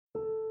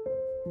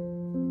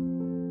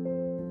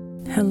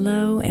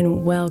Hello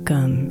and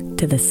welcome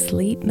to the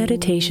Sleep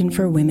Meditation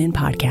for Women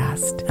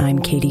podcast. I'm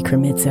Katie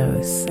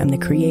Kremitzos. I'm the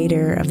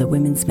creator of the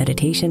Women's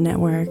Meditation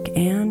Network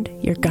and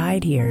your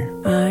guide here.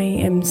 I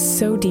am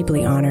so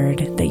deeply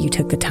honored that you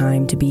took the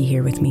time to be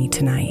here with me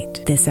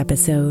tonight. This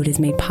episode is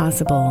made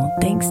possible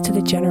thanks to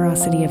the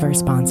generosity of our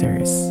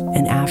sponsors.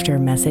 And after a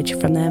message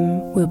from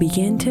them, we'll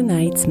begin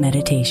tonight's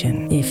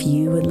meditation. If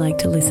you would like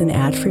to listen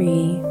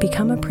ad-free,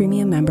 become a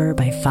premium member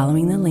by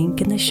following the link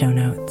in the show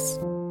notes.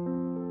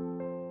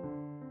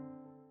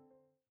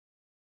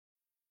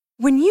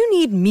 When you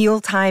need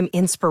mealtime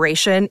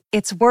inspiration,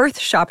 it's worth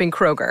shopping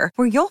Kroger,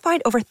 where you'll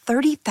find over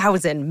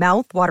 30,000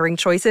 mouth-watering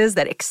choices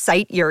that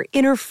excite your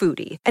inner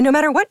foodie. And no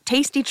matter what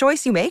tasty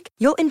choice you make,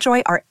 you'll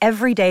enjoy our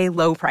everyday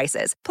low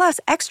prices, plus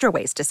extra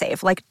ways to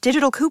save, like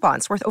digital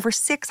coupons worth over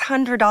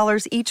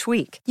 $600 each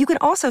week. You can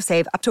also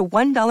save up to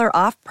 $1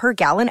 off per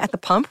gallon at the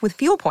pump with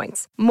fuel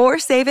points. More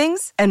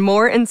savings and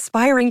more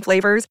inspiring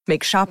flavors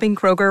make shopping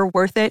Kroger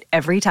worth it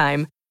every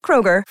time.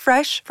 Kroger,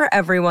 fresh for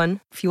everyone.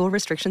 Fuel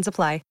restrictions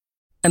apply.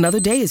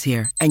 Another day is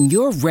here, and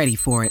you're ready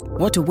for it.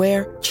 What to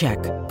wear? Check.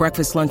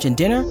 Breakfast, lunch, and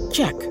dinner?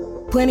 Check.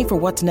 Planning for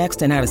what's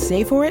next and how to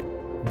save for it?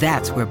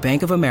 That's where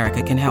Bank of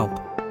America can help.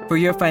 For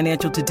your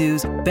financial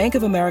to-dos, Bank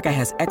of America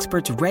has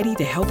experts ready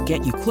to help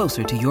get you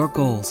closer to your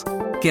goals.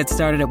 Get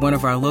started at one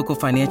of our local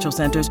financial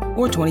centers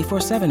or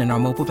 24/7 in our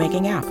mobile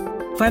banking app.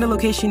 Find a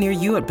location near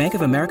you at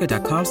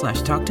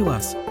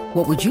bankofamerica.com/talktous.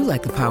 What would you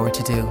like the power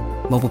to do?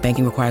 Mobile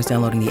banking requires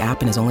downloading the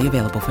app and is only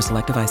available for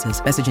select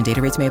devices. Message and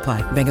data rates may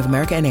apply. Bank of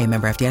America N.A.,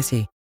 member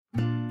FDIC.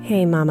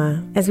 Hey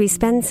Mama, as we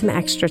spend some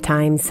extra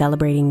time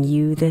celebrating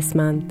you this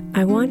month,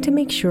 I want to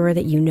make sure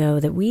that you know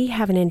that we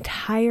have an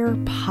entire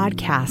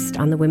podcast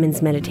on the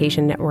Women's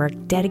Meditation Network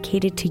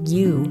dedicated to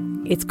you.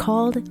 It's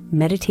called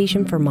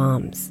Meditation for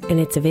Moms, and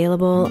it's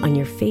available on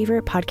your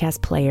favorite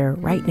podcast player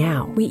right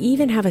now. We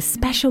even have a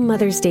special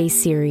Mother's Day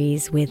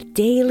series with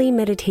daily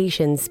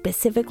meditations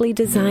specifically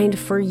designed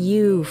for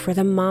you, for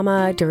the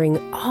mama, during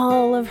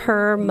all of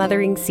her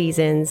mothering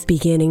seasons,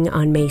 beginning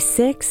on May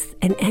 6th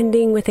and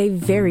ending with a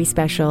very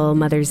special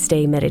Mother's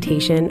Day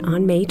meditation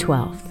on May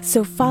 12th.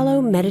 So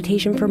follow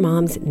Meditation for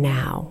Moms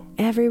now,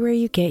 everywhere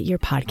you get your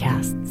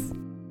podcasts.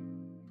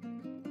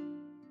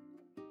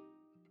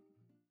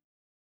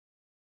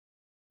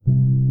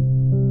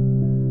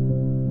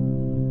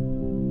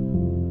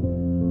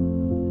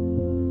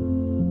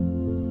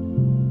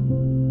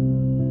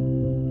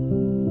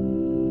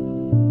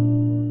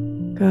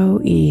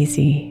 Go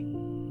easy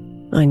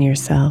on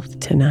yourself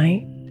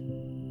tonight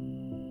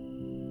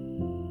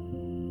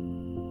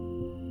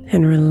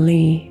and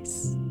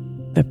release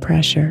the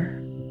pressure.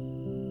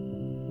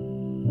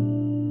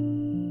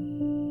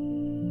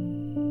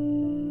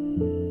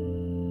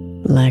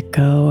 Let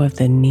go of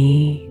the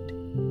need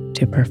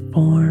to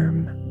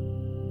perform.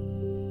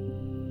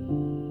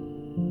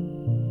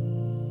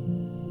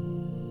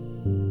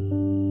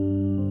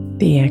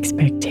 The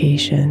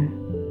expectation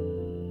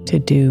to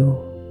do.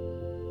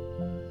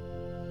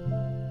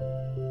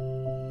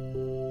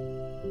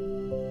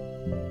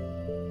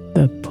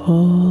 The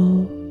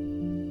pull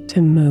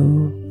to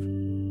move.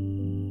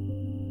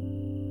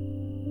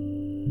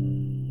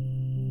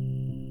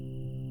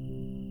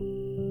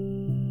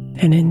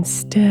 And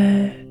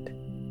instead,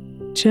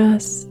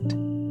 just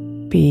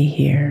be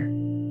here.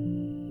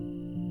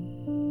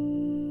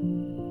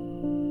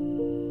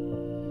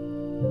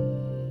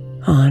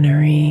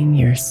 Honoring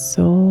your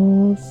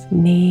soul's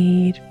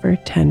need for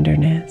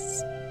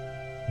tenderness.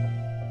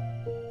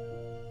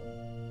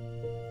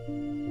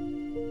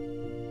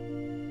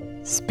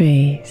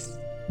 Space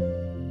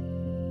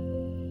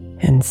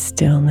and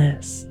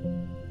stillness.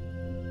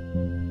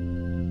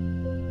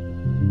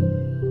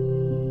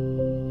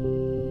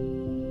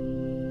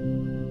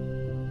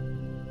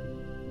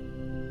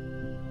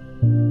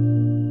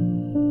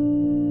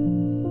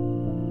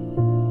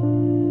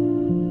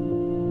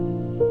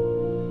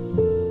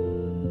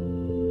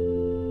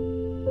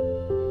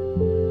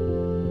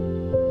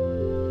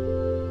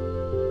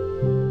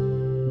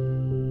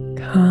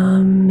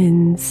 Come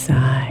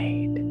inside.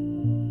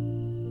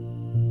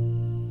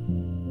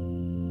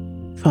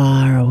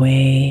 Far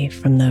away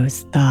from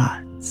those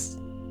thoughts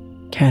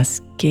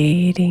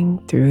cascading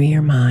through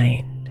your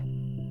mind.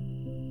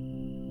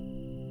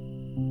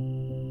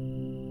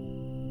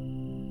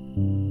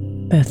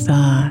 The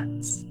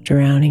thoughts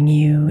drowning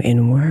you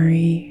in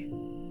worry,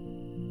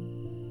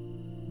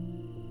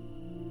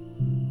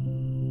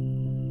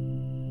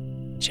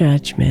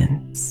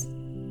 judgments,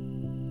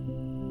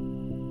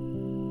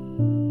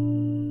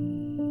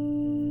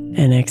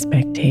 and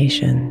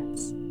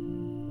expectations.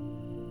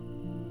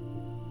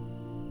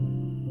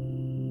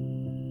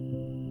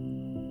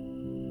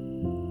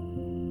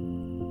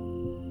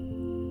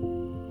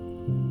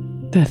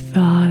 The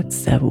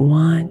thoughts that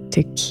want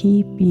to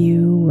keep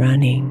you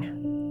running,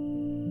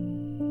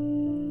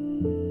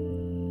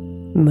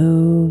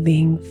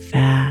 moving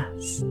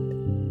fast,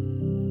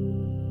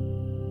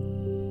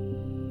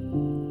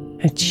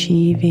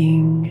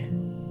 achieving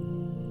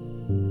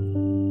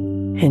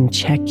and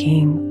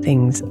checking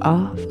things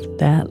off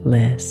that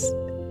list.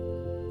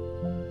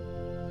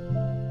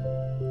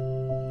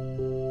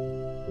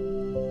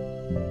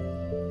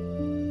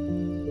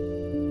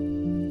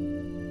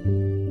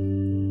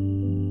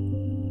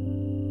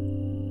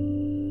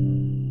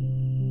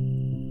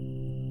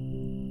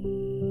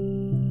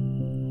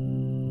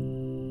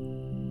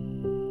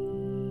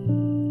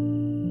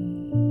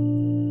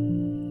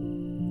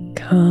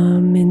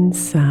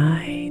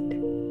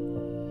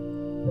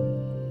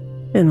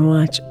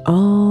 watch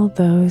all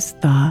those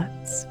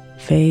thoughts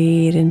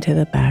fade into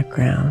the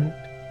background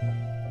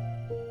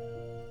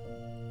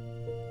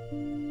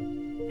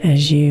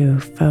as you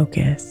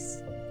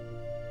focus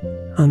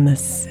on the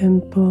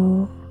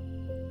simple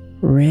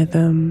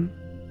rhythm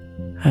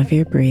of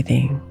your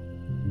breathing.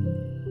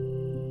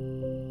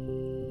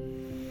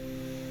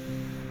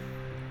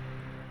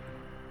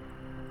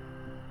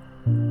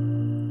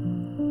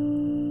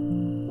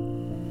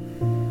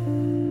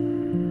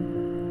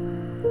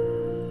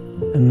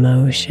 The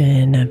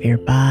motion of your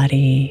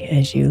body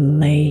as you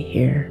lay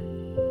here.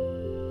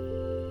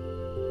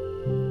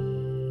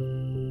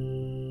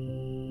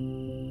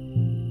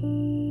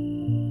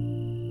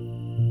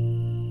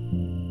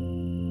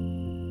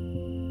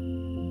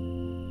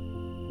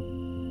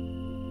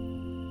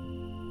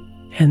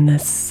 And the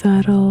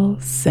subtle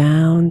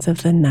sounds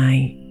of the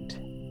night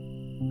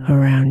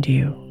around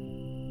you.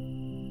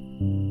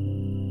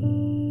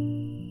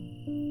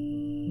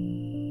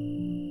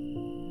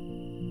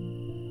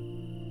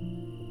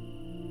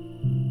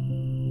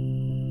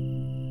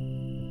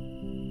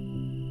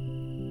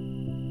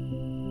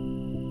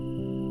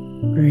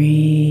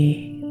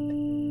 Breathe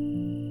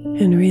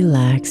and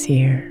relax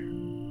here.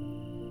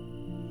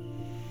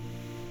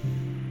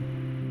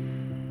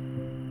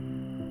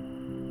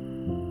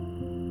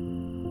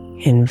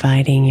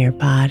 Inviting your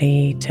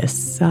body to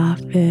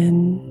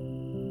soften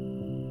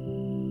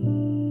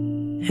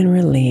and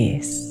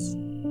release.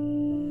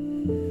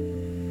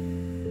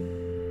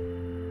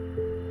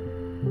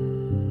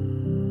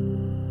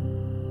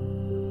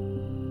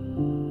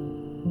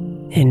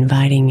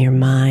 Inviting your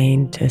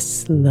mind to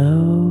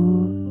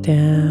slow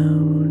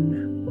down.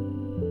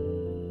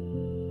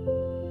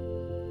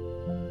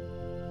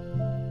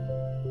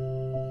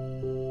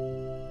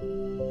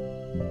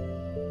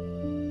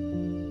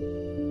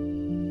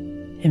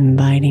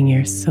 Inviting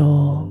your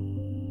soul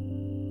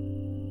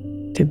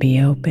to be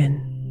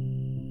open.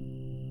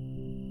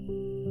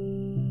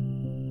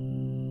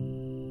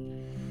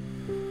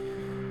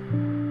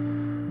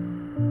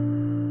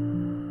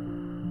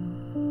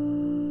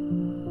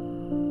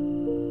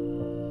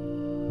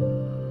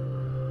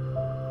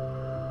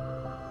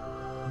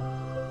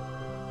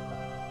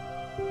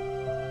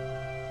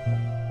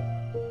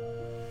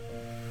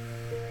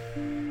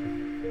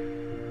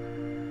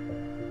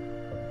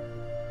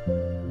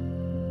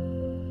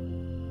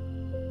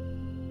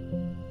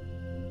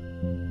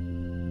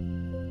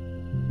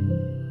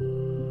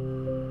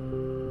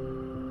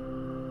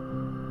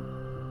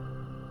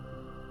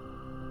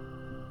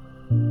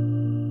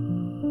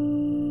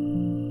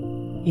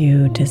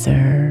 You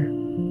deserve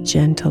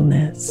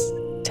gentleness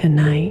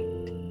tonight,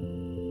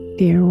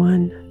 dear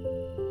one.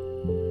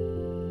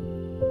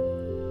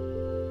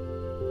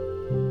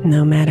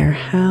 No matter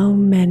how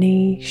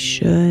many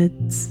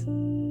shoulds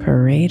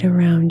parade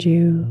around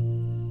you,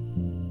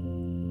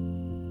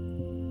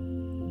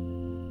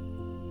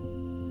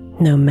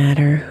 no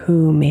matter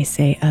who may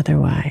say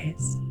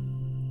otherwise,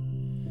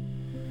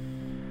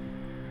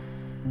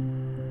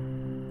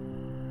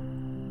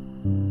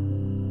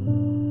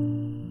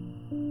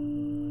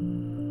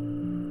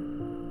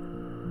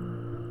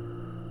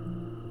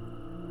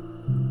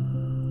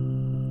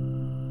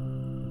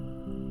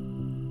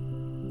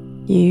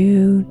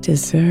 you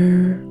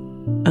deserve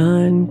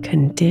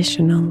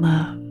unconditional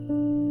love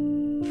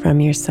from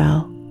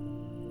yourself.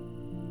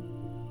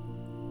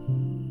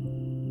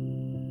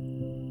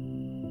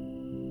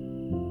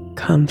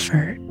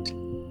 Comfort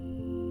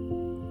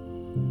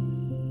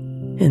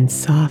and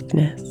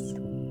softness.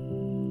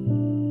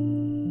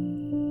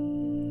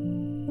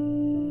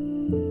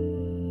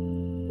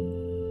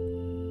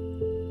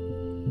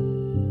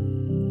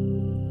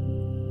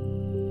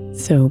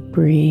 So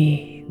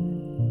breathe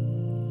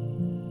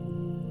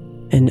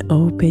and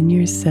open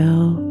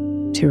yourself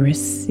to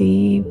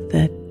receive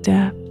the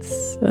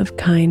depths of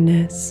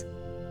kindness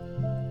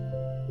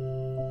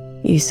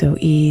you so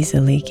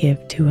easily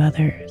give to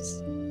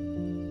others.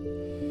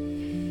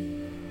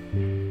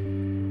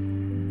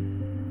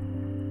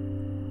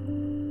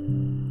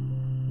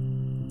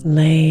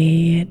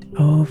 Lay it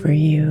over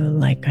you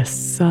like a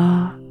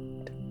soft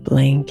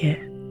blanket.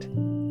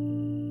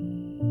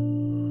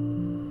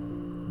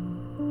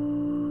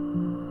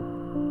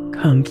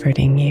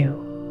 Comforting you.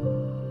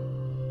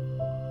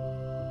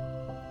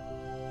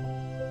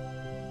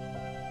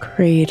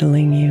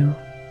 Cradling you.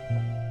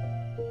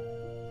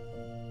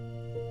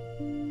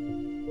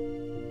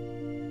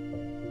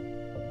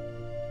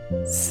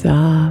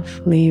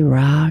 Softly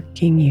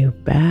rocking you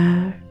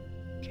back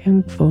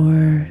and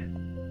forth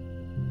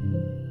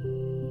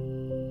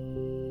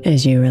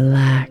as you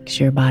relax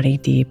your body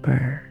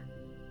deeper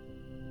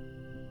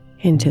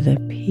into the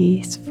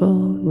peaceful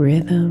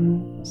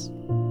rhythms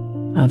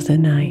of the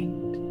night.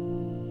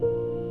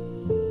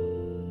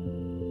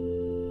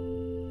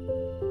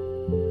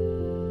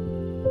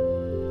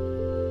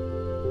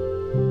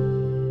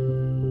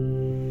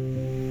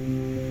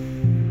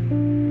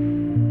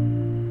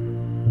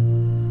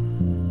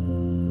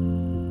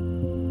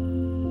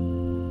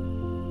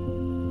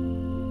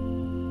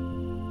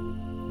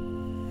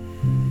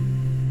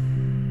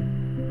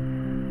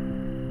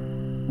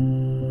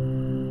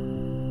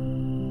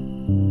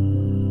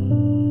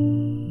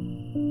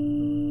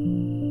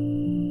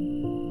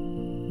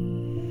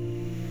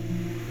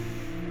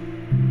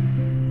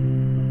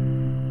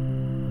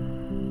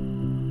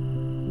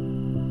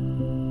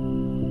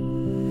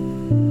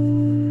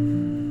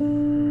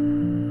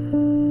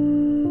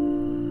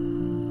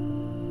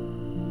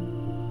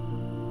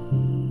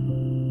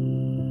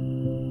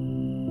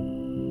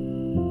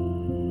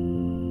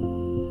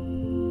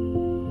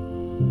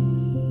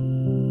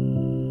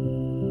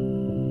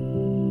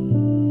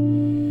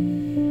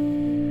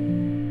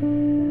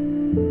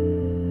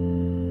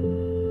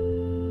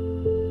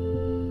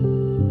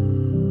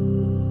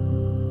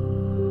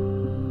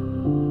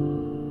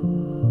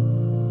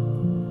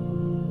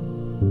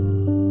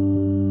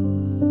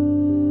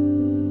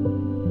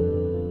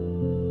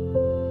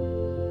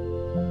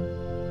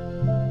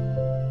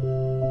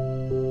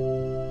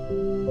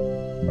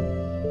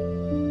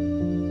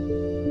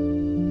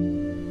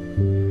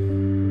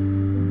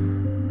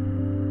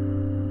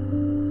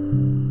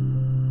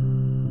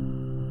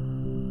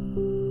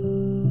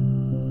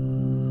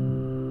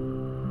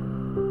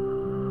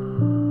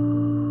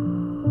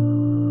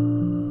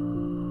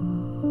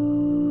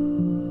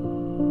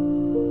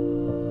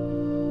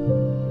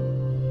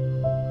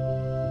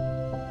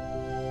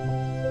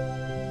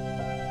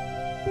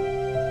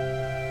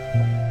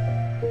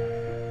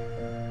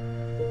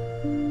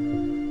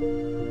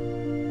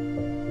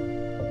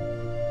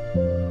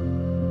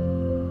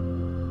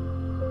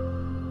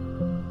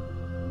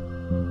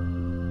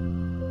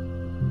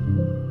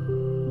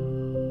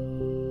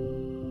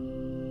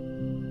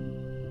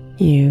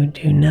 You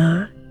do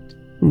not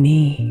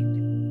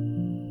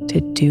need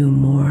to do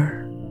more.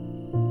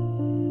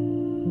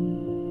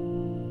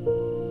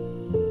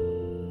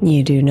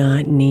 You do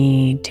not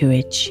need to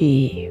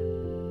achieve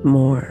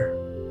more.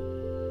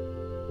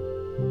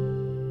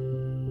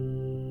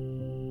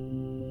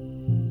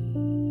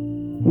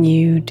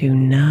 You do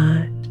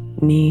not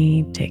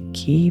need to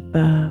keep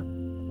up.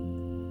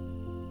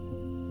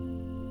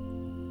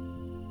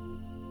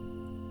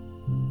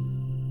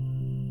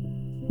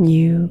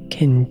 You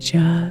can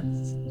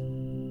just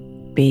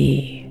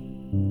be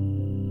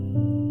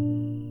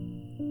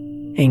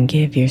and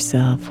give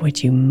yourself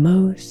what you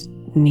most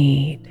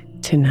need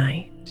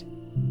tonight.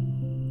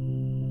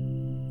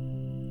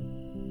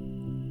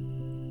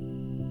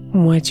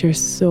 What your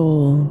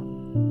soul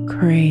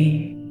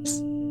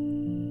craves.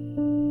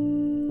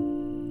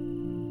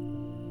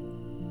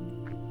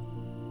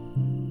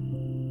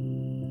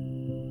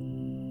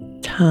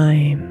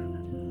 Time,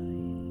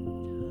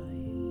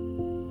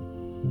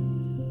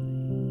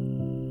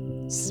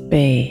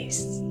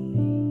 space,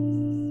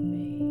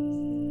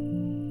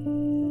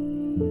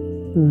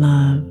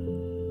 love,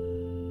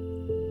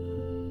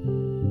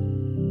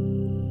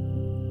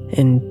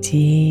 and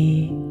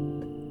deep,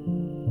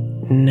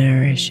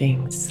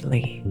 nourishing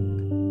sleep.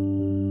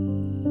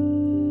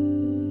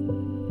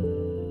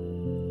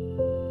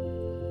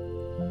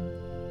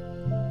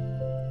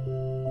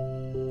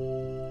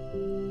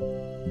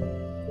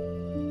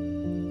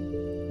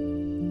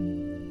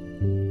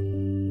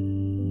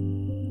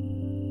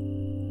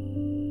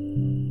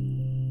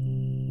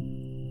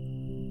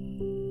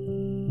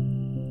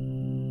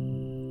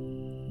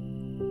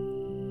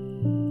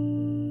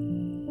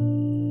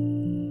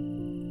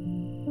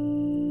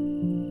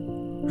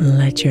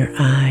 Let your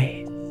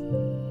eyes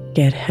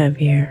get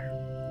heavier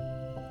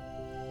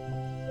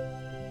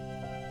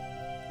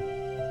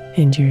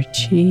and your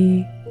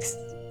cheeks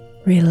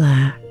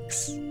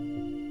relax.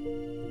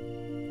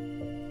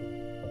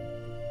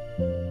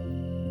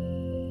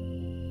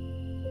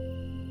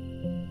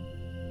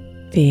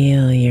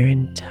 Feel your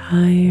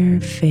entire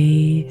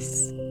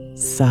face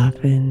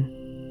soften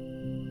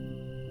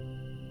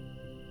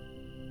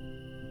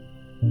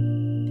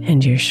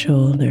and your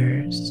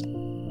shoulders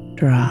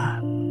drop.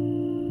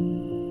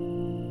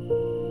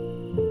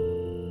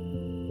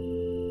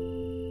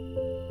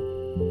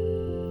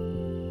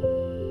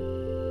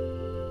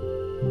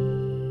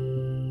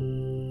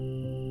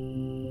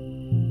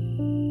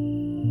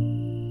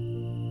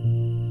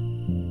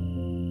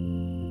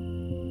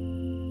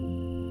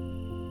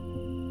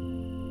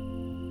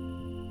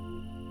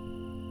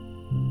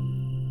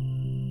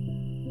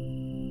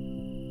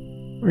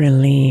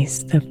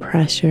 Release the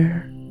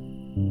pressure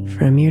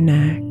from your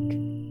neck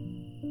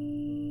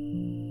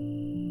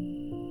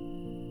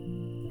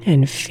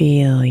and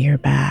feel your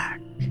back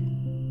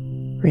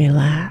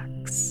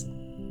relax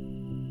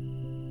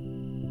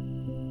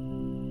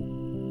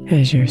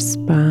as your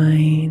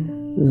spine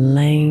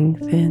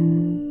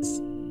lengthens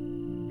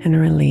and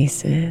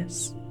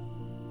releases.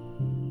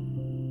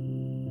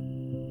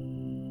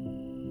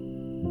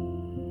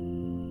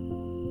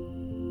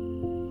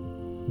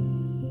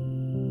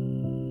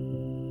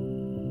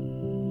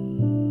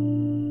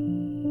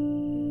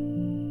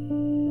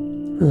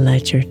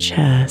 Let your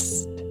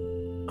chest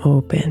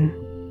open.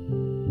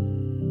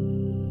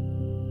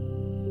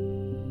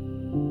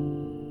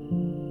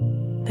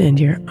 And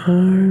your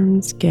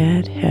arms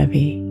get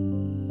heavy.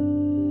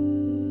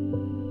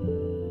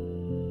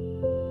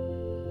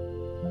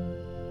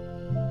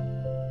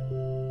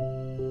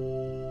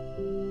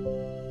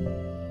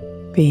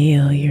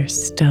 Feel your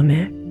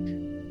stomach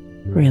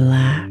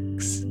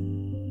relax.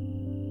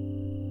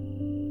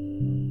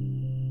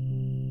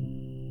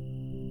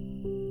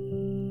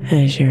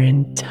 As your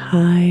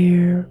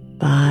entire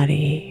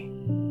body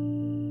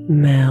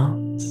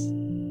melts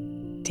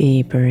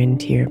deeper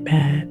into your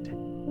bed.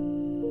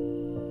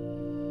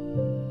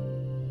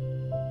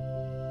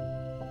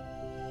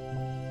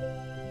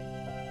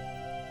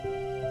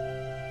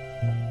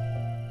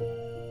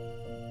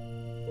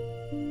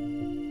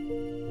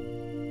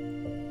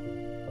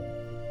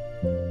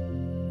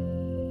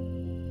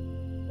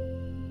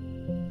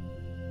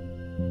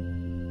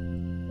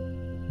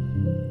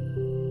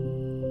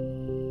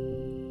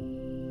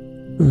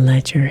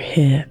 Let your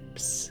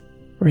hips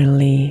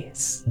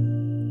release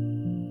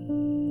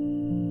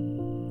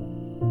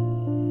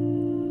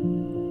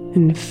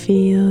and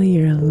feel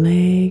your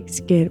legs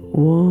get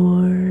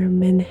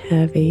warm and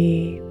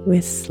heavy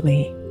with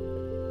sleep.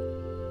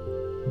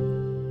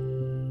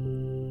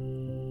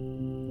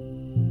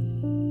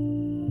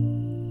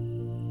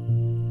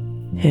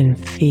 And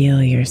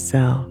feel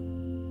yourself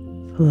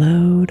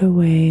float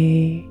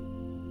away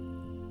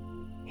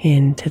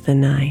into the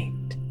night.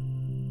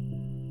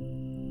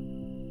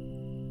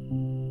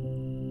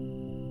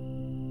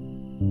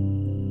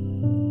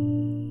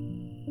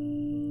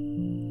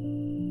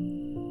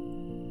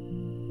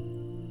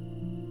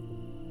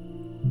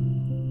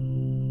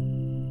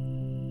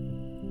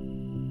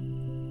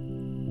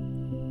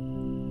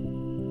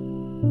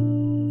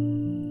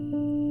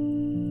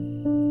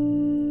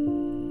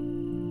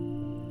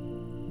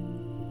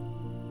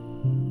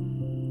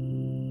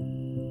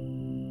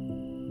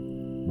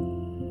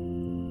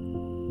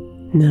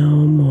 No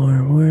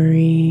more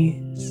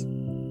worries.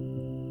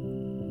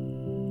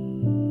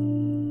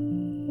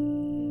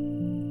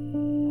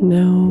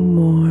 No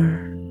more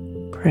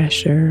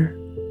pressure.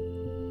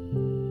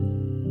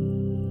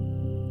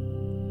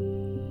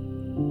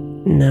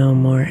 No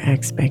more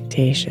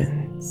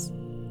expectations.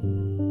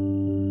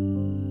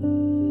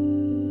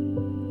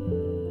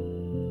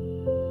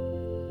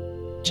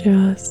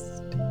 Just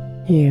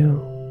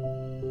you,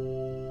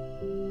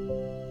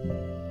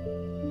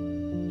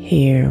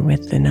 here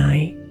with the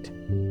night.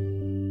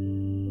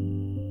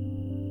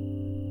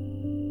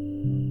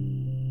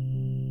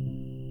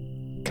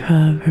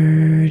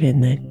 Covered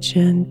in the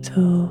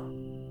gentle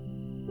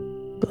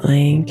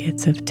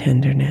blankets of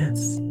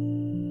tenderness.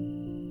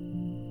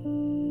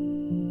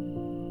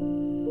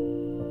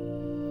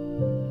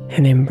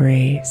 And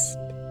embraced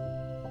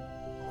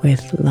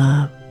with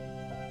love.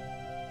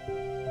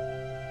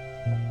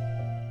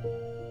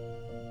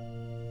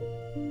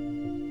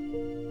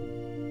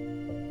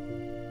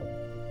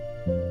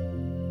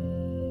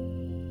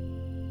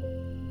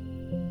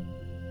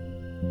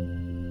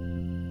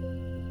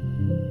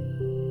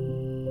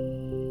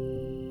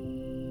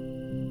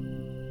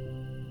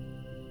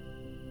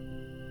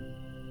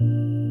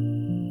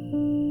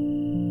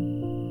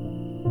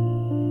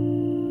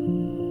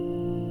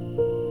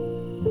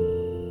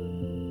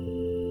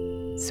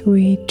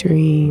 Sweet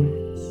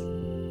dreams,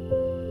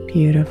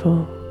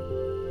 beautiful.